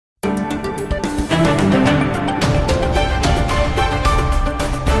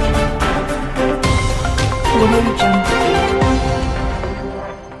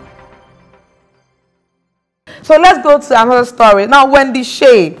So let's go to another story. Now, when the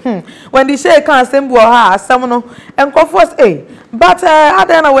Shay can't assemble her, someone and confess, but I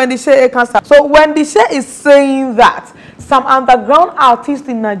don't know when the Shay can't start. So when the Shay is saying that some underground artists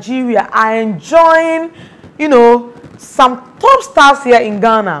in Nigeria are enjoying, some top stars here in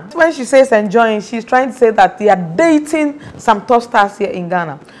Ghana. When she says enjoying, she's trying to say that they are dating some top stars here in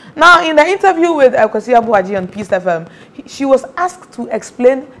Ghana. Now, in the interview with Kesse on Peace FM, she was asked to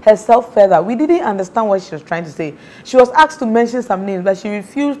explain herself further. We didn't understand what she was trying to say. She was asked to mention some names, but she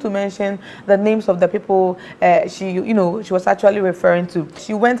refused to mention the names of the people she was actually referring to.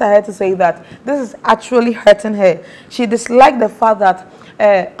 She went ahead to say that this is actually hurting her. She disliked the fact that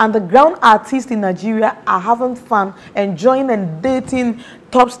underground artists in Nigeria are having fun, enjoying and dating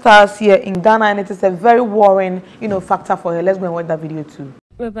top stars here in Ghana, and it is a very worrying, factor for her. Let's go and watch that video too.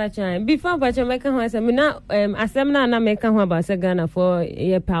 Before Pacha make a house, Asemna na make a about Ghana for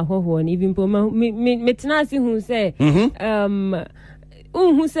a power even Metanasi who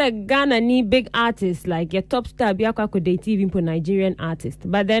said Ghana need big artists like your top star Biaka could date even for Nigerian artists.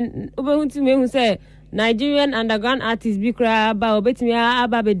 But then who say Nigerian underground artists be cry about me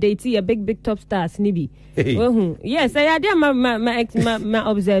date a big top stars nibi. Yes, I did my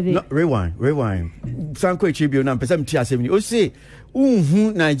observing. Rewind. Sanko tribute and person Tia oh say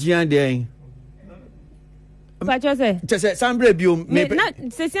Nigerian day. But you say, Sambre bio not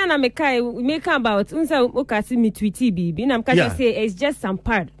Sesiana make about unsa okasi me tweety bibi. I'm can say it's just some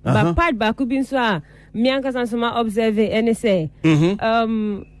part. But part ba could be so mianka sansoma observe and say.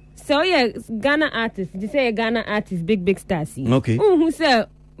 So yeah, Ghana artists, they say Ghana artists, big stars. Okay. Who say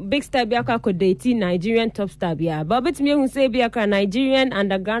big star biaka could date Nigerian top star bia. But bet me who say biaka Nigerian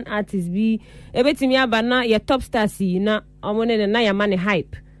underground artists be a bet me abana your top star see na omone na ya money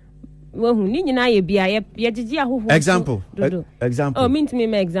hype. Well who ni na ye bia ye jiji who example. Oh, mean to me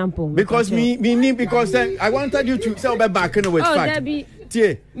my example. Because because I wanted you to sell back in the way. Oh, that be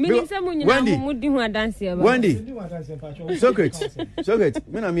Wendy, Socrates,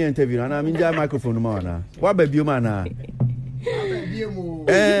 when I'm interview and I'm in the microphone, man. What baby, you man?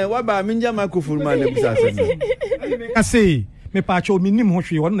 What about Minja microphone, man? I say, me pacho minimum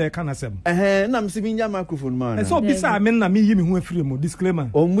hoshi one there can I say. I'm seeing your microphone, man. And so beside men, I mean, you who free more disclaimer.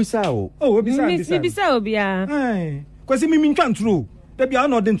 Oh, Musao. Oh, beside Bisao, because me mean true. There be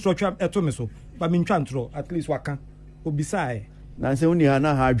another instruction at Tomeso, but mean true, at least what can. Oh, beside. Nancy only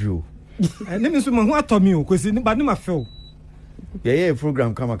Hannah Hardrew. And then someone who told me, because nobody my fell. Yeah,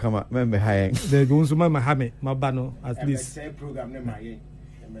 program come, remember high. There goes my hammer, my banner, at least.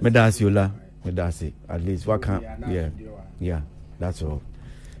 Medasula, Medasi, at least what can, yeah, that's all.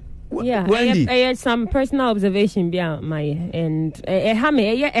 Yeah, I had some personal observation behind my and a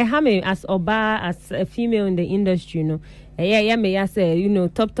hammer as Oba as a female in the industry, Yeah, may I say,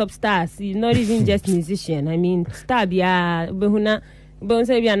 top stars. You're not even just musician. I mean, star, yeah, but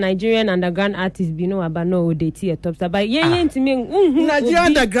say we are Nigerian underground artists, about no date a top star. But yeah, to me, Nigerian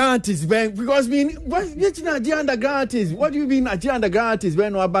underground artists, because what's Nigerian underground artists? What do you mean Nigerian underground artists?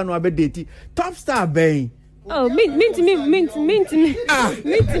 When no about date top star, bang. Oh, mean to me.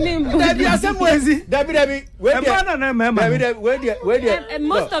 Debbie, some ways. Debbie, where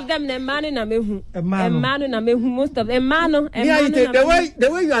most of them, the man and a me most of them, man. The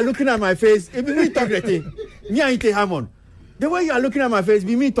way you are looking at my face, it be me talk the thing. Niaite Hammond. The way you are looking at my face,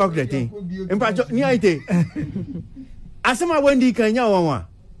 be me talk the thing. In fact, Niaite. Asama Wendy Kanya Wawa.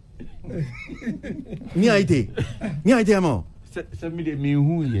 Niaite Hammond. Send me the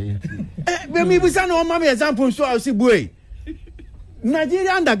who ye. Me we say no mama example so I see boy.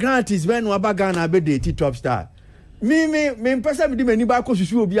 Nigeria underground artists when no Ghana be date top star. Me person be many ba ko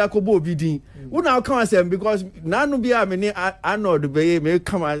susu obi akobo obi din. Who now come say because na no bia me ne ano de be me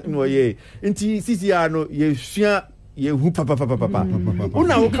come no ye. Nti CCR no ye sua ye hu papa. Who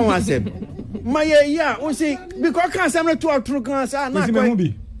now come say my yeah, o say because can say me to true can say na ko.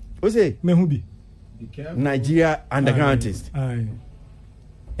 O say me hu bi. Nigeria underground artist. Aye.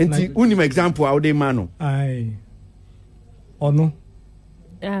 Enti unim example how they mano. Aye. Or no?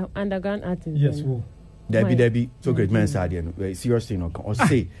 Underground artist. Yes, wo. Debbie, so great man side no. Seriously no or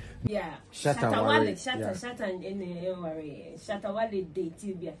say. Yeah. Shatawale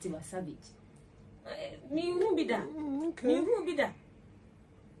date be Atima Savage. Me who be that? Me who be that?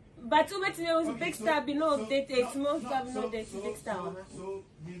 But to bet me was big star be no date, small star be no date, big star. So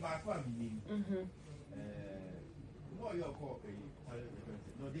me back one be. What you call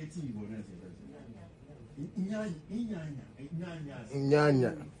no dating you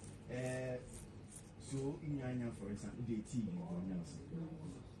Inyanya. So Inyanya for example dating you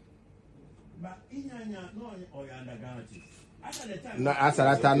No, as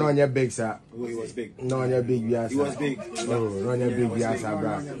that time, no one big, sir. Oh, he was big. No one big, yes. He was big. Oh, no one big, yes,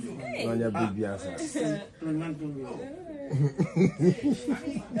 bro. No one big, yes.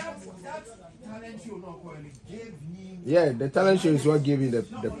 Yeah, the talent show is what gave you the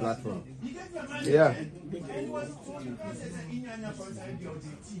platform. Yeah.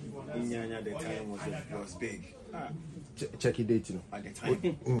 Inyanya, the time was big. Check it dating At the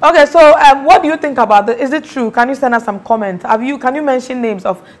time. Okay, so what do you think about this? Is it true? Can you send us some comments? Can you mention names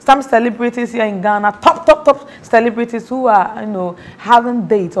of some celebrities here in Ghana, top celebrities who are, you know, having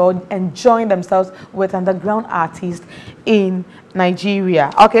dates or enjoying themselves with underground artists in Nigeria?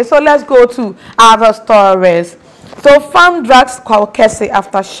 Okay, so let's go to other stories. So fam drags Kwaw Kesse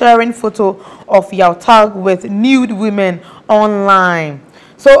after sharing photo of Yautag with nude women online.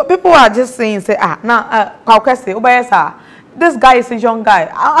 So people are just saying, Kwaw Kesse, this guy is a young guy.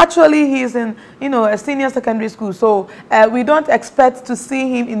 Actually, he's in, you know, a senior secondary school. So we don't expect to see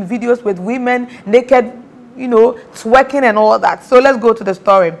him in videos with women naked, you know, twerking and all that. So let's go to the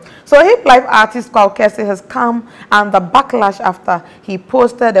story. So hip life artist Kwaw Kesse has come under backlash after he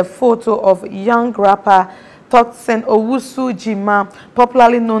posted a photo of young rapper Toxin Owusu Jima,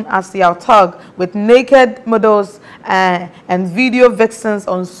 popularly known as Yautag, with naked models and video vixens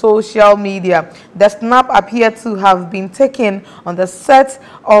on social media. The snap appeared to have been taken on the set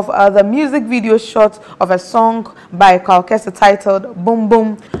of the music video shot of a song by Kwaw Kesse titled Boom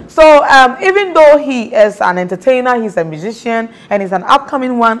Boom. So even though he is an entertainer, he's a musician, and he's an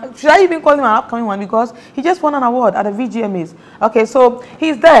upcoming one. Should I even call him an upcoming one? Because he just won an award at the VGMAs. Okay, so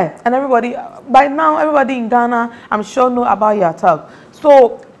he's there, and everybody, by now, everybody in Ghana, I'm sure, know about Yautag.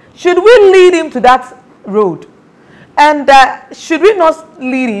 So should we lead him to that road? And should we not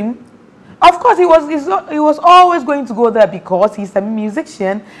lead him? Of course, he was always going to go there because he's a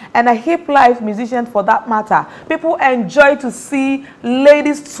musician and a hip life musician for that matter. People enjoy to see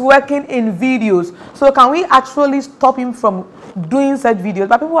ladies twerking in videos. So can we actually stop him from doing such videos?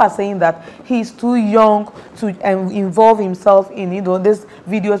 But people are saying that he's too young to involve himself in, you know, these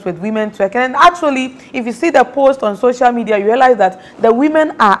videos with women twerking. And actually, if you see the post on social media, you realize that the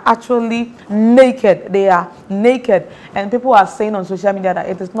women are actually naked. They are naked. And people are saying on social media that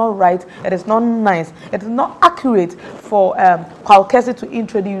it is not right, it is not nice, it is not accurate for Kwaw Kesse to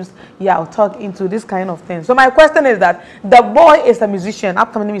introduce Yautag into this kind of thing. So my question is that the boy is a musician,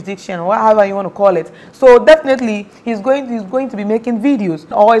 upcoming musician, whatever you want to call it. So definitely he's going to be making videos.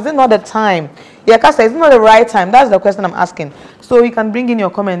 Or is it not the time? Yeah, Kesse, is it not the right time? That's the question I'm asking. So you can bring in your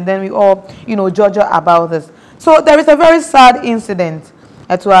comment, then we all, you know, judge about this. So there is a very sad incident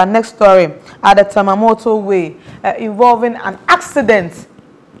to our next story at the Tamamoto Way involving an accident.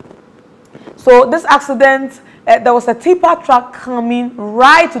 So this accident, there was a tipper truck coming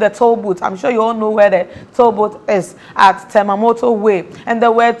right to the toll booth. I'm sure you all know where the toll booth is at Tamamoto Way. And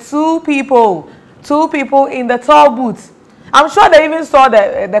there were two people in the toll booth. I'm sure they even saw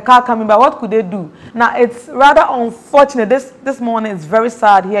the car coming, but what could they do? Now, it's rather unfortunate. This morning is very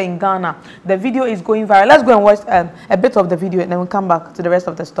sad here in Ghana. The video is going viral. Let's go and watch a bit of the video, and then we'll come back to the rest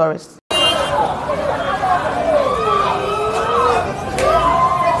of the stories.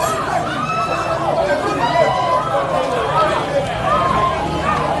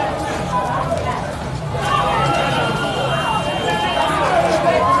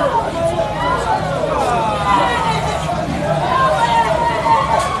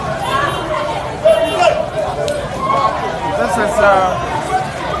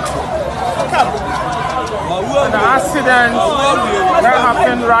 The accident that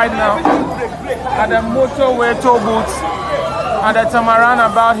happened right now at the motorway toll booth at the Tamaran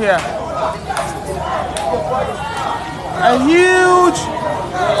about here. A huge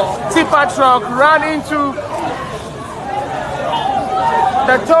tipper truck ran into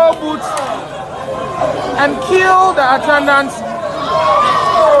the toll booth and killed the attendants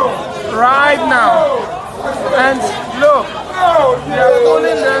right now. And look, they are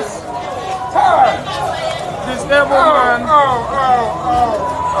pulling this disabled man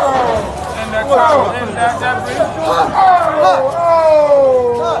in the car, in that debris.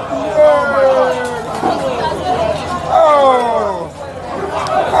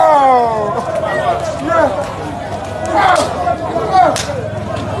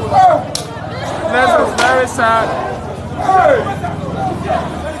 This is very sad.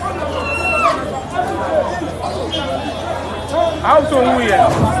 How to win?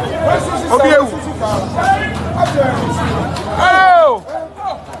 Okay. Oh!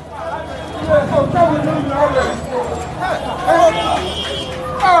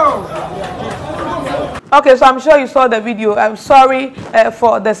 Okay, so I'm sure you saw the video. I'm sorry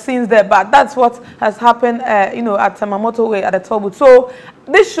for the scenes there, but that's what has happened, you know, at Tamamoto Way at the Tollbooth. So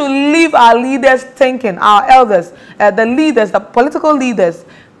this should leave our leaders thinking, our elders, the leaders, the political leaders.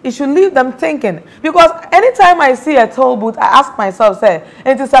 It should leave them thinking, because anytime I see a toll booth, I ask myself, say,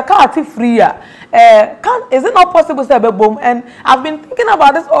 it is a car free. Is it not possible, say, boom? And I've been thinking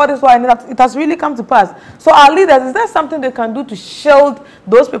about this all this while, and it has really come to pass. So our leaders, is there something they can do to shield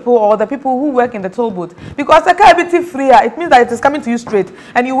those people or the people who work in the toll booth? Because a car free, it means that it is coming to you straight,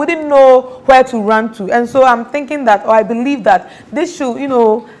 and you wouldn't know where to run to. And so I'm thinking that, or I believe that this should, you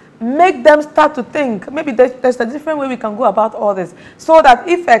know, make them start to think, maybe there's a different way we can go about all this, so that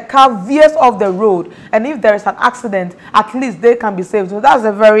if a car veers off the road and if there is an accident, at least they can be saved. So that's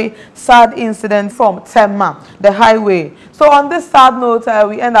a very sad incident from Tema, the highway. So on this sad note,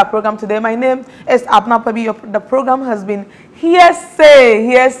 we end our program today. My name is Abna Pabi. The program has been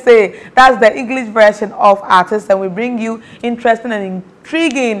Hearsay. That's the English version of Artists, and we bring you interesting and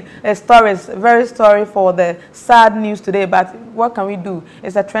intriguing stories. Very sorry for the sad news today, but what can we do?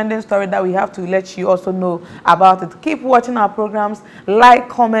 It's a trending story that we have to let you also know about it. Keep watching our programs, like,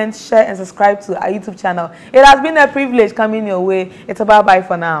 comment, share, and subscribe to our YouTube channel. It has been a privilege coming your way. It's a bye-bye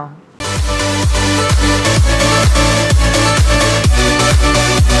for now.